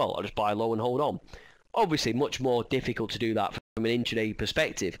perspective to say, well, I'll just buy low and hold on. Obviously, much more difficult to do that from an intraday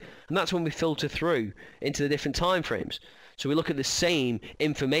perspective, and that's when we filter through into the different time frames. So we look at the same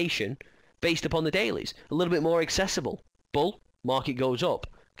information based upon the dailies, a little bit more accessible. Bull, market goes up.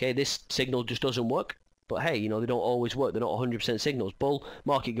 Okay, this signal just doesn't work. But hey, you know, they don't always work. They're not 100% signals. Bull,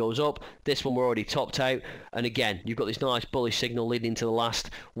 market goes up. This one we're already topped out. And again, you've got this nice bullish signal leading into the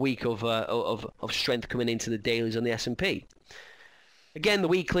last week of strength coming into the dailies on the S&P. Again, the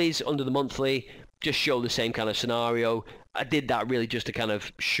weeklies under the monthly just show the same kind of scenario. I did that really just to kind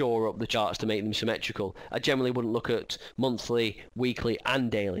of shore up the charts to make them symmetrical. I generally wouldn't look at monthly, weekly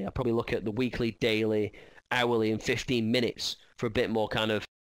and daily. I'd probably look at the weekly, daily, hourly and 15 minutes for a bit more kind of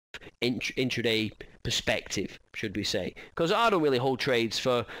intraday perspective, should we say. Because I don't really hold trades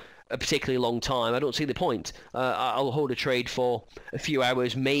for a particularly long time. I don't see the point. I'll hold a trade for a few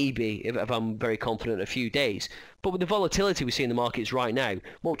hours, maybe, if I'm very confident, a few days. But with the volatility we see in the markets right now,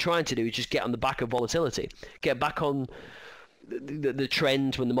 what we're trying to do is just get on the back of volatility. Get back on the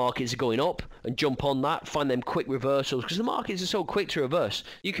trend when the markets are going up and jump on that, find them quick reversals, because the markets are so quick to reverse.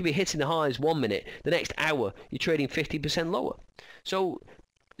 You could be hitting the highs 1 minute, the next hour you're trading 50% lower. So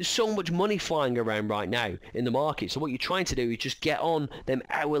there's so much money flying around right now in the market. So what you're trying to do is just get on them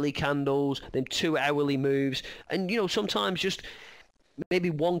hourly candles, them 2 hourly moves, and sometimes just maybe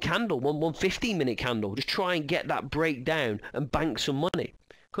one candle, one 15-minute candle. Just try and get that breakdown and bank some money.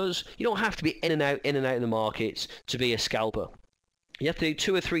 Because you don't have to be in and out in the markets to be a scalper. You have to do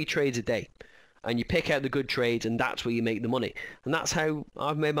 2 or 3 trades a day, and you pick out the good trades, and that's where you make the money. And that's how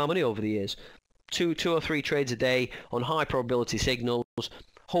I've made my money over the years. Two or three trades a day on high probability signals,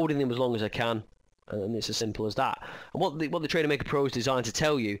 holding them as long as I can, and it's as simple as that. And what the TraderMaker PRO is designed to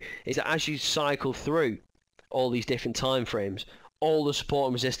tell you is that as you cycle through all these different time frames, all the support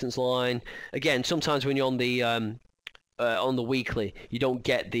and resistance line, again, sometimes when you're on the weekly, you don't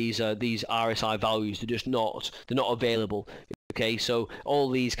get these RSI values. They're not available. Okay, so all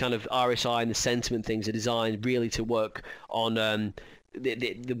these kind of RSI and the sentiment things are designed really to work on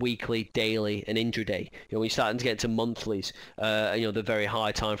the weekly, daily, and intraday. When you start to get to monthlies, the very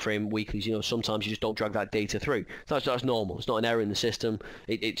high time frame weeklies, sometimes you just don't drag that data through. That's normal. It's not an error in the system.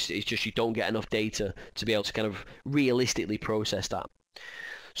 It's just you don't get enough data to be able to kind of realistically process that.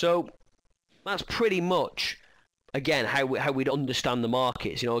 So that's pretty much, again, how we'd understand the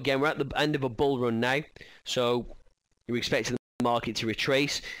markets. Again, we're at the end of a bull run now, so you're expecting the market to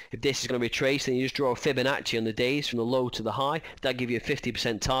retrace. If this is going to retrace, then you just draw a Fibonacci on the days from the low to the high. That'll give you a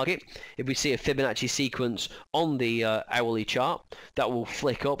 50% target. If we see a Fibonacci sequence on the hourly chart, that will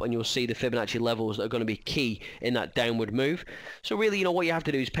flick up, and you'll see the Fibonacci levels that are going to be key in that downward move. So really, what you have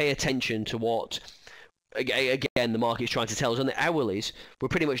to do is pay attention to what, again, the market's trying to tell us. On the hourlies, we're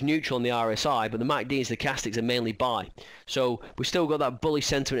pretty much neutral on the RSI, but the MACD and stochastics are mainly buy. So we've still got that bullish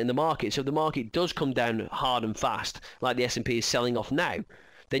sentiment in the market. So if the market does come down hard and fast, like the S&P is selling off now,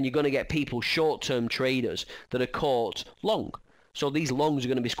 then you're going to get people, short-term traders, that are caught long. So these longs are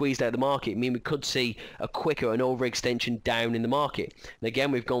going to be squeezed out of the market. I mean, we could see an overextension down in the market. And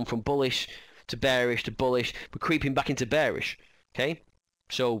again, we've gone from bullish to bearish to bullish. We're creeping back into bearish. Okay?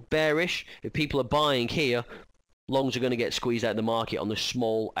 So bearish, if people are buying here, longs are going to get squeezed out of the market on the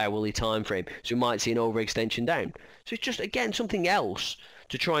small hourly time frame. So we might see an overextension down. So it's just, again, something else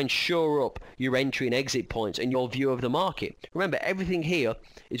to try and shore up your entry and exit points and your view of the market. Remember, everything here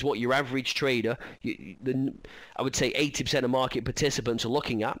is what your average trader, I would say 80% of market participants are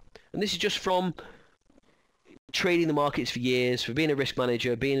looking at. And this is just from trading the markets for years, for being a risk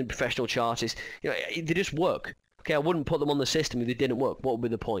manager, being a professional chartist. They just work. Okay, I wouldn't put them on the system if they didn't work. What would be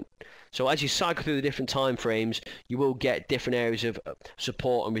the point? So as you cycle through the different time frames, you will get different areas of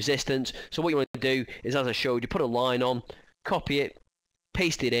support and resistance. So what you want to do is, as I showed you, put a line on, copy it,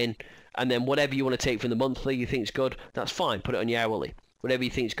 paste it in, and then whatever you want to take from the monthly you think is good, that's fine. Put it on your hourly. Whatever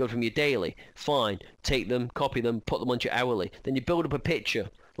you think is good from your daily, fine. Take them, copy them, put them onto your hourly. Then you build up a picture,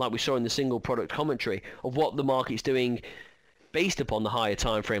 like we saw in the single product commentary, of what the market's doing based upon the higher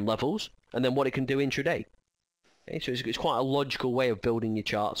time frame levels, and then what it can do intraday. Okay, so it's quite a logical way of building your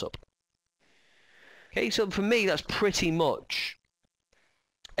charts up. Okay, so for me, that's pretty much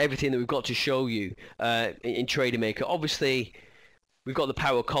everything that we've got to show you in TraderMaker. Obviously, we've got the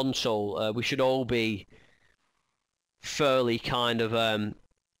power console. We should all be fairly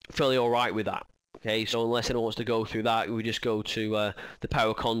all right with that. Okay, so unless anyone wants to go through that, we just go to the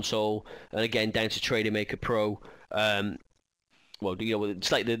power console, and again down to TraderMaker PRO.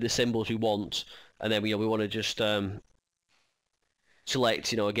 Select the symbols we want. And then we want to just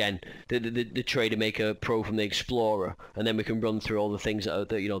select, again, the TraderMaker PRO from the Explorer, and then we can run through all the things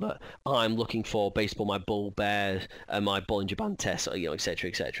that I'm looking for based upon my bull, bear, and my Bollinger Band test, etc.,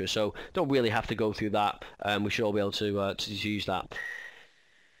 etc. So don't really have to go through that. We should all be able to use that.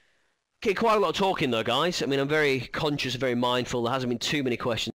 Okay, quite a lot of talking though, guys. I mean, I'm very conscious, very mindful. There hasn't been too many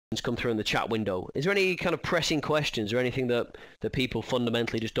questions come through in the chat window. Is there any kind of pressing questions or anything that people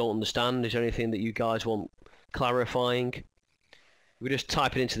fundamentally just don't understand? Is there anything that you guys want clarifying? We just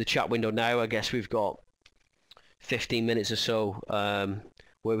type it into the chat window now. I guess we've got 15 minutes or so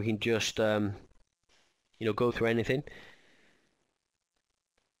where we can just go through anything.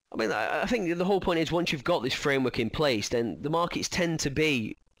 I mean, I think the whole point is, once you've got this framework in place, then the markets tend to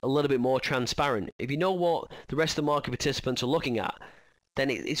be a little bit more transparent. If you know what the rest of the market participants are looking at, then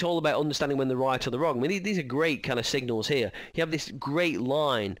it's all about understanding when they're right or the wrong. I mean, these are great kind of signals here. You have this great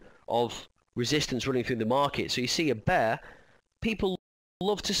line of resistance running through the market. So you see a bear, people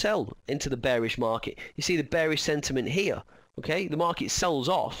love to sell into the bearish market. You see the bearish sentiment here. Okay, the market sells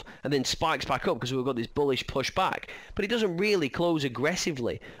off and then spikes back up because we've got this bullish push back. But it doesn't really close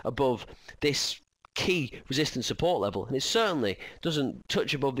aggressively above this key resistance support level, and it certainly doesn't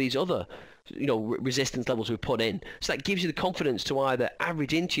touch above these other resistance levels we've put in. So that gives you the confidence to either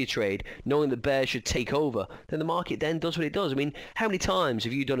average into your trade, knowing the bear should take over. Then the market then does what it does. I mean, how many times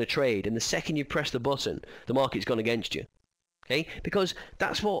have you done a trade and the second you press the button, the market's gone against you? Okay, because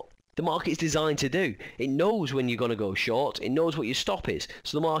that's what the market is designed to do. It knows when you're going to go short. It knows what your stop is.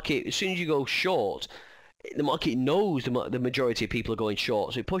 So the market, as soon as you go short, the market knows the majority of people are going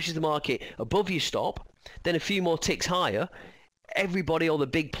short. So it pushes the market above your stop, then a few more ticks higher. Everybody, all the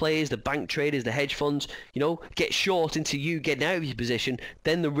big players, the bank traders, the hedge funds, get short into you getting out of your position.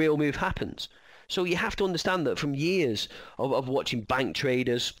 Then the real move happens. So you have to understand that from years of watching bank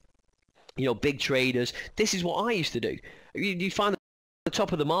traders, big traders, this is what I used to do. You find the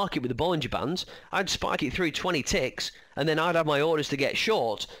top of the market with the Bollinger Bands, I'd spike it through 20 ticks, and then I'd have my orders to get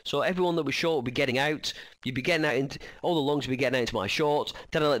short. So everyone that was short would be getting out. You'd be getting out, into all the longs would be getting out into my shorts.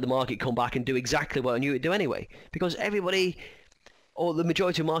 Then I let the market come back and do exactly what I knew it'd do anyway. Because everybody, or the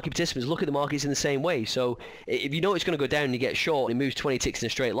majority of market participants, look at the markets in the same way. So if you know it's going to go down and you get short and it moves 20 ticks in a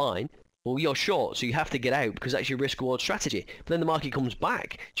straight line, well, you're short, so you have to get out because that's your risk-reward strategy. But then the market comes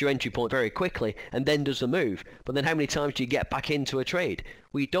back to your entry point very quickly and then does the move. But then how many times do you get back into a trade?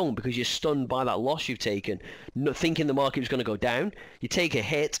 Well, you don't, because you're stunned by that loss you've taken, thinking the market was going to go down. You take a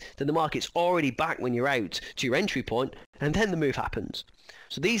hit, then the market's already back when you're out to your entry point, and then the move happens.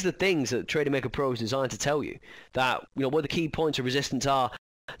 So these are the things that TraderMaker PRO is designed to tell you, that where the key points of resistance are,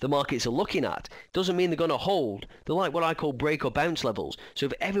 the markets are looking at. Doesn't mean they're going to hold. They're like what I call break or bounce levels. So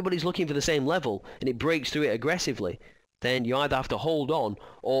if everybody's looking for the same level and it breaks through it aggressively, then you either have to hold on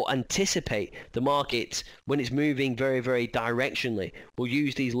or anticipate the market when it's moving very, very directionally. We'll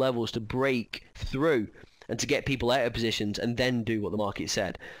use these levels to break through and to get people out of positions and then do what the market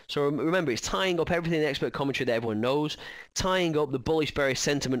said. So remember, it's tying up everything in expert commentary that everyone knows, tying up the bullish bearish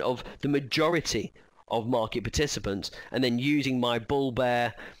sentiment of the majority of market participants, and then using my bull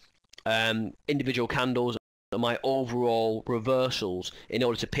bear individual candles and my overall reversals in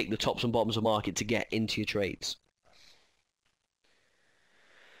order to pick the tops and bottoms of market to get into your trades.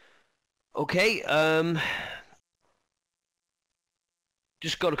 Okay,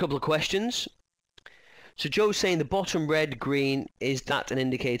 just got a couple of questions. So Joe's saying the bottom red green, is that an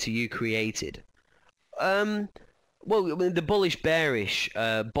indicator you created? Well, the bullish bearish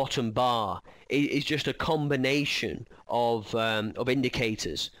bottom bar is just a combination of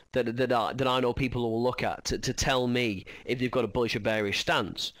indicators that I know people will look at to tell me if they've got a bullish or bearish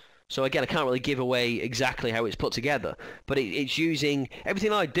stance. So again, I can't really give away exactly how it's put together, but it's using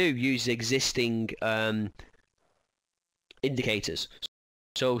everything I do uses existing indicators.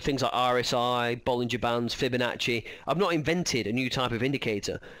 So things like RSI, Bollinger Bands, Fibonacci. I've not invented a new type of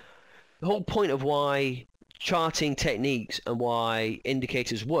indicator. The whole point of why charting techniques and why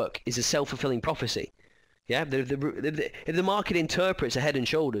indicators work is a self-fulfilling prophecy. Yeah, if the market interprets a head and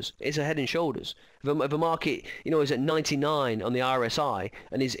shoulders, it's a head and shoulders. If a market, is at 99 on the RSI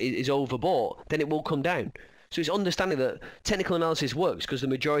and is overbought, then it will come down. So it's understanding that technical analysis works because the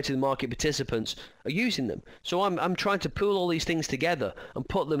majority of the market participants are using them. So I'm trying to pull all these things together and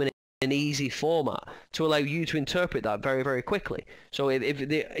put them in an easy format to allow you to interpret that very, very quickly. So if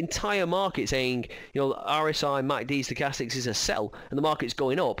the entire market saying, RSI, MACD, stochastics is a sell and the market's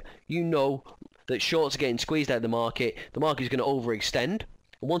going up, that shorts are getting squeezed out of the market is going to overextend.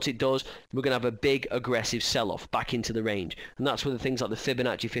 And once it does, we're going to have a big aggressive sell-off back into the range. And that's where the things like the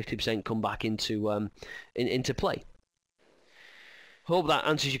Fibonacci 50% come back into play. Hope that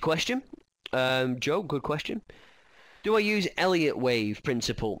answers your question. Joe, good question. Do I use Elliott wave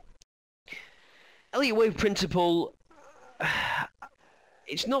principle? Elliott wave principle,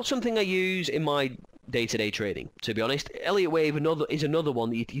 it's not something I use in my day-to-day trading, to be honest. Elliott wave is another one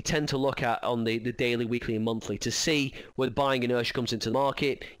that you tend to look at on the daily, weekly and monthly to see where the buying inertia comes into the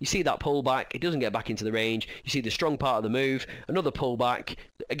market. You see that pullback, it doesn't get back into the range. You see the strong part of the move, another pullback,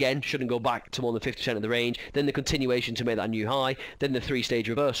 again, shouldn't go back to more than 50% of the range, then the continuation to make that new high, then the three-stage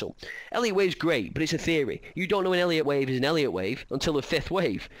reversal. Elliott wave's great, but it's a theory. You don't know an Elliott wave is an Elliott wave until the fifth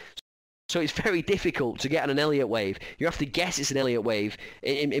wave. So it's very difficult to get on an Elliott wave. You have to guess it's an Elliott wave.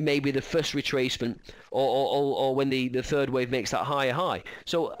 It may be the first retracement or when the third wave makes that higher high.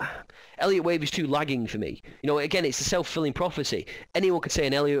 So Elliott wave is too lagging for me. Again, it's a self-fulfilling prophecy. Anyone could say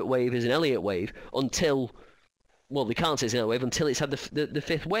an Elliott wave is an Elliott wave until, well, they can't say it's an Elliott wave until it's had the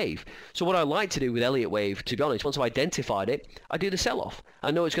fifth wave. So what I like to do with Elliott wave, to be honest, once I've identified it, I do the sell-off.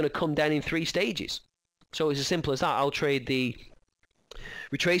 I know it's going to come down in 3 stages. So it's as simple as that. I'll trade the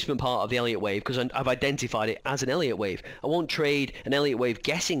retracement part of the Elliott wave because I've identified it as an Elliott wave. I won't trade an Elliott wave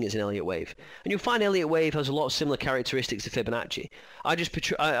guessing as an Elliott wave. And you'll find Elliott wave has a lot of similar characteristics to Fibonacci. I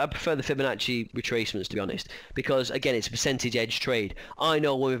prefer the Fibonacci retracements, to be honest, because again, it's a percentage edge trade. I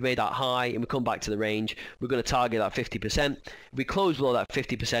know when we've made that high and we come back to the range, we're going to target that 50%. If we close below that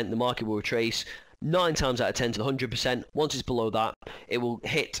 50%, the market will retrace 9 times out of 10 to the 100%. Once it's below that, it will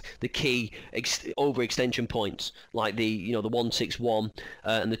hit the key overextension points, like the 161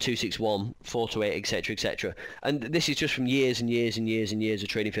 and the 261, 428, etc., etc. And this is just from years and years and years and years of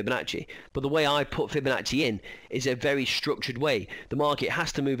trading Fibonacci. But the way I put Fibonacci in is a very structured way. The market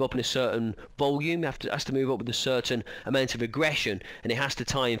has to move up in a certain volume, has to move up with a certain amount of aggression, and it has to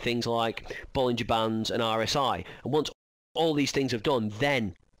tie in things like Bollinger Bands and RSI. And once all these things have done,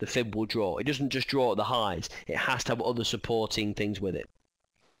 then the fib will draw. It doesn't just draw at the highs. It has to have other supporting things with it.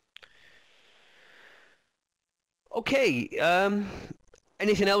 Okay,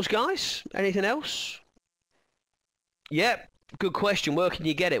 anything else, guys? Anything else? Yep, good question. Where can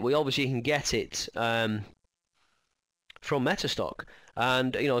you get it? Well, obviously you can get it from MetaStock.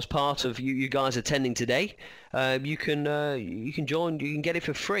 And as part of you guys attending today, you can join. You can get it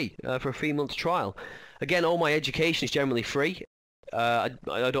for free for a 3-month trial. Again, all my education is generally free. I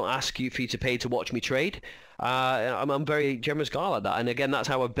don't ask you for you to pay to watch me trade. I'm a very generous guy like that, and again, that's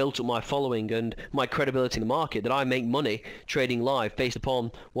how I've built up my following and my credibility in the market, that I make money trading live based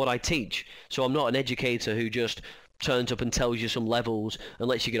upon what I teach. So I'm not an educator who just turns up and tells you some levels and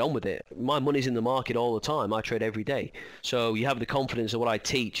lets you get on with it. My money's in the market all the time. I trade every day. So you have the confidence that what I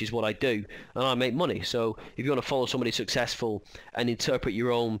teach is what I do, and I make money. So if you want to follow somebody successful and interpret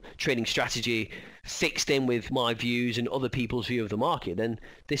your own trading strategy fixed in with my views and other people's view of the market, then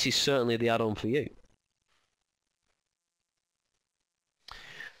this is certainly the add-on for you.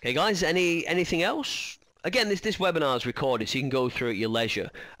 Okay, guys, anything else? Again, this webinar is recorded, so you can go through at your leisure.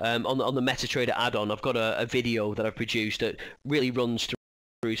 On the MetaTrader add-on, I've got a video that I've produced that really runs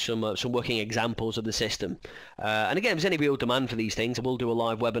through some working examples of the system. And again, if there's any real demand for these things, I will do a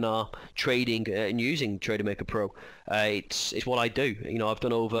live webinar trading and using TraderMaker Pro. It's what I do. I've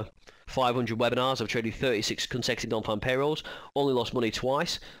done over 500 webinars. I've traded 36 consecutive non-farm payrolls. Only lost money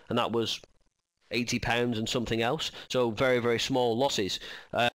twice, and that was £80 and something else. So very, very small losses.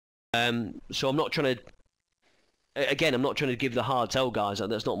 So I'm not trying to. Again, I'm not trying to give the hard sell, guys.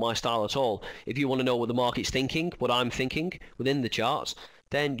 That's not my style at all. If you want to know what the market's thinking, what I'm thinking within the charts,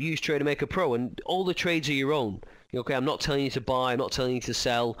 then use TraderMaker Pro, and all the trades are your own. Okay, I'm not telling you to buy. I'm not telling you to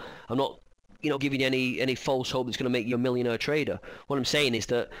sell. I'm not, giving you any false hope that's going to make you a millionaire trader. What I'm saying is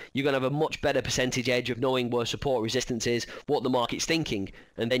that you're going to have a much better percentage edge of knowing where support resistance is, what the market's thinking,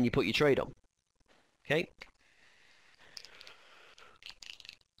 and then you put your trade on. Okay.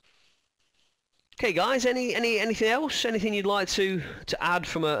 Okay, guys. Anything else? Anything you'd like to add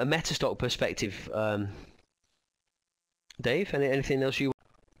from a MetaStock perspective, Dave? Anything else you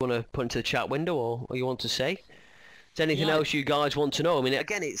want to put into the chat window, or you want to say? Is there anything else you guys want to know? I mean,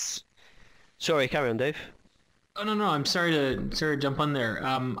 again, it's. Sorry, carry on, Dave. Oh no, I'm sorry to jump on there.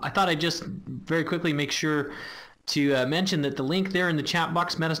 I thought I'd just very quickly make sure to mention that the link there in the chat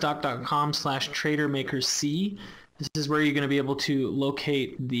box, metastock.com/tradermakerc. This is where you're going to be able to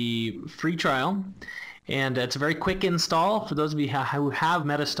locate the free trial, and it's a very quick install. For those of you who have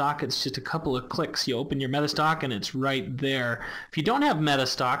MetaStock, it's just a couple of clicks. You open your MetaStock and it's right there. If you don't have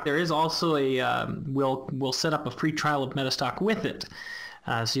MetaStock, there is also a we'll set up a free trial of MetaStock with it,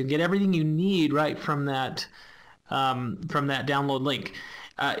 so you'll get everything you need right from that download link.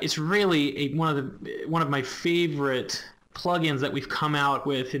 It's really one of my favorite plugins that we've come out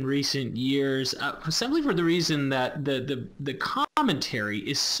with in recent years, simply for the reason that the commentary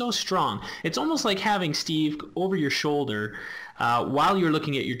is so strong. It's almost like having Steve over your shoulder while you're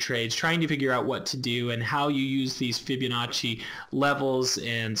looking at your trades, trying to figure out what to do and how you use these Fibonacci levels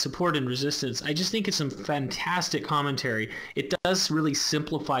and support and resistance. I just think it's some fantastic commentary. It does really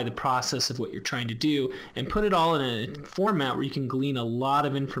simplify the process of what you're trying to do and put it all in a format where you can glean a lot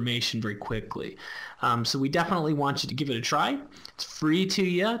of information very quickly. So we definitely want you to give it a try. It's free to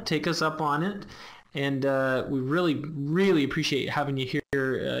you. Take us up on it. And we really, really appreciate having you here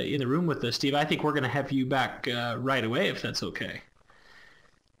in the room with us, Steve. I think we're going to have you back right away, if that's okay.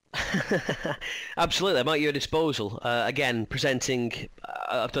 Absolutely, I'm at your disposal. Again, presenting,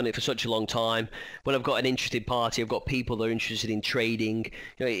 I've done it for such a long time. When I've got an interested party, I've got people that are interested in trading.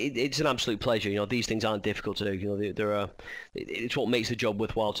 It's an absolute pleasure. These things aren't difficult to do. It's what makes the job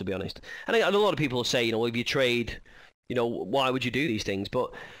worthwhile, to be honest. And a lot of people will say, if you trade, why would you do these things?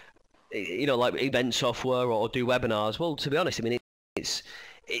 But like event software or do webinars. Well, to be honest, I mean, it's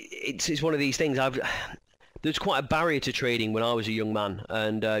one of these things. there's quite a barrier to trading when I was a young man,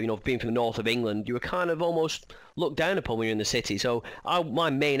 and you know, being from the north of England, you were kind of almost looked down upon when you're in the city. So my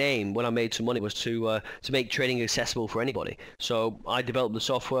main aim when I made some money was to make trading accessible for anybody. So I developed the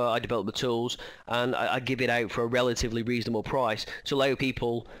software, I developed the tools, and I give it out for a relatively reasonable price to allow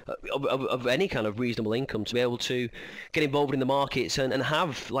people of any kind of reasonable income to be able to get involved in the markets and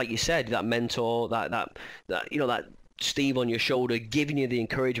have, like you said, that mentor, that you know, that Steve on your shoulder giving you the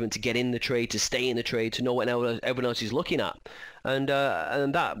encouragement to get in the trade, to stay in the trade, to know what everyone else is looking at. And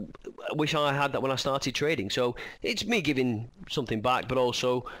that, I wish I had that when I started trading. So it's me giving something back, but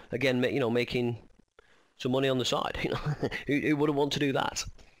also, again, you know, making some money on the side. You know, who wouldn't want to do that?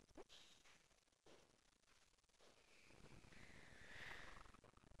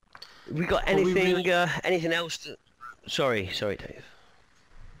 We got anything anything else? Sorry, Dave.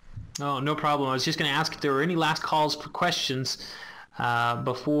 Oh, no problem. I was just going to ask if there were any last calls for questions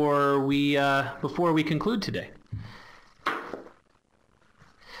before we conclude today.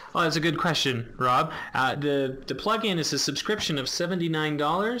 Oh, that's a good question, Rob. The plugin is a subscription of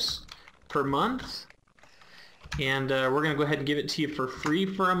 $79 per month, and we're going to go ahead and give it to you for free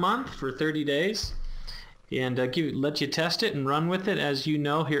for a month for 30 days. And let you test it and run with it. As you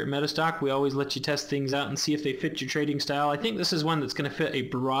know, here at MetaStock, we always let you test things out and see if they fit your trading style. I think this is one that's going to fit a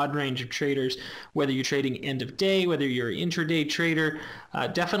broad range of traders, whether you're trading end of day, whether you're an intraday trader.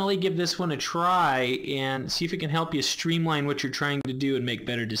 Definitely give this one a try and see if it can help you streamline what you're trying to do and make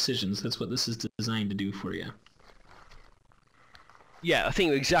better decisions. That's what this is designed to do for you. Yeah, I think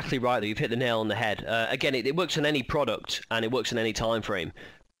you're exactly right. You've hit the nail on the head. Again, it works on any product and it works on any time frame.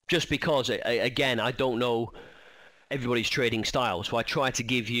 Just because, again, I don't know everybody's trading style, so I try to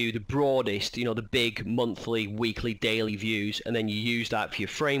give you the broadest, you know, the big monthly, weekly, daily views, and then you use that for your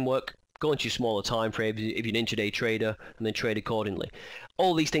framework, go into your smaller time frame if you're an intraday trader, and then trade accordingly.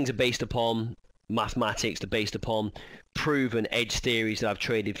 All these things are based upon mathematics, they're based upon proven edge theories that I've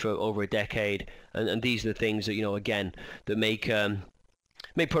traded for over a decade, and these are the things that, you know, again, that make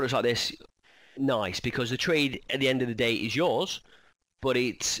products like this nice, because the trade at the end of the day is yours, but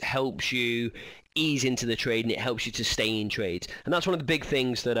it helps you ease into the trade and it helps you to stay in trades. And that's one of the big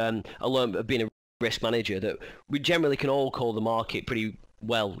things that I learned of being a risk manager, that we generally can all call the market pretty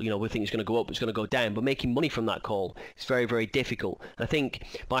well. You know, we think it's going to go up, it's going to go down, but making money from that call is very, very difficult. And I think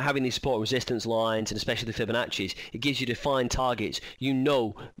by having these support and resistance lines, and especially the Fibonacci's, it gives you defined targets you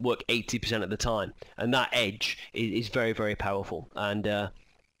know work 80% of the time. And that edge is very, very powerful. And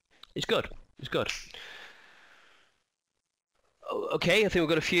it's good. It's good. Okay, I think we've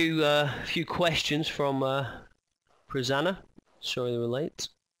got a few questions from Prasanna. Sorry they were late.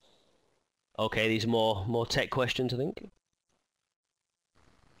 Okay, these are more tech questions, I think.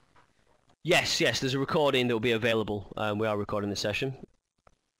 Yes, there's a recording that will be available. We are recording the session.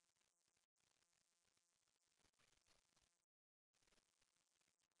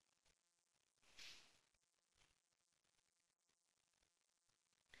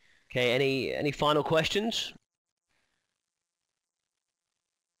 Okay, any final questions?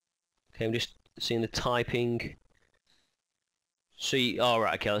 Okay, I'm just seeing the typing. See, all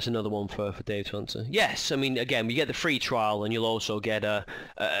right, okay, that's another one for Dave to answer. Yes, I mean, again, you get the free trial, and you'll also get a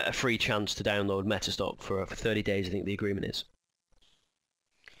free chance to download MetaStock for 30 days, I think the agreement is.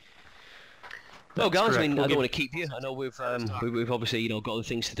 Well, guys, I mean, I don't want to keep you. I know we've obviously, you know, got other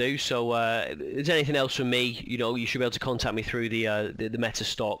things to do. So, if there's anything else from me, you know, you should be able to contact me through the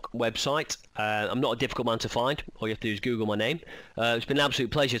MetaStock website. I'm not a difficult man to find. All you have to do is Google my name. It's been an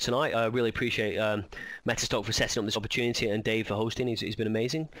absolute pleasure tonight. I really appreciate MetaStock for setting up this opportunity, and Dave for hosting. He's been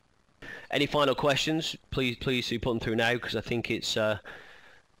amazing. Any final questions? Please do put them through now, because I think it's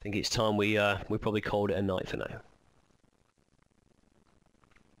time we probably called it a night for now.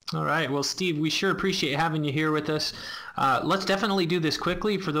 All right. Well, Steve, we sure appreciate having you here with us. Let's definitely do this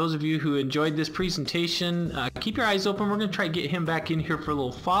quickly. For those of you who enjoyed this presentation, keep your eyes open. We're going to try to get him back in here for a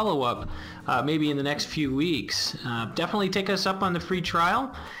little follow-up, maybe in the next few weeks. Definitely take us up on the free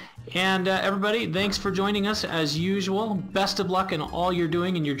trial. And everybody, thanks for joining us as usual. Best of luck in all you're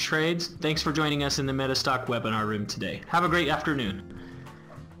doing in your trades. Thanks for joining us in the MetaStock webinar room today. Have a great afternoon.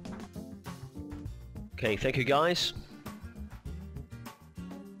 Okay, thank you, guys.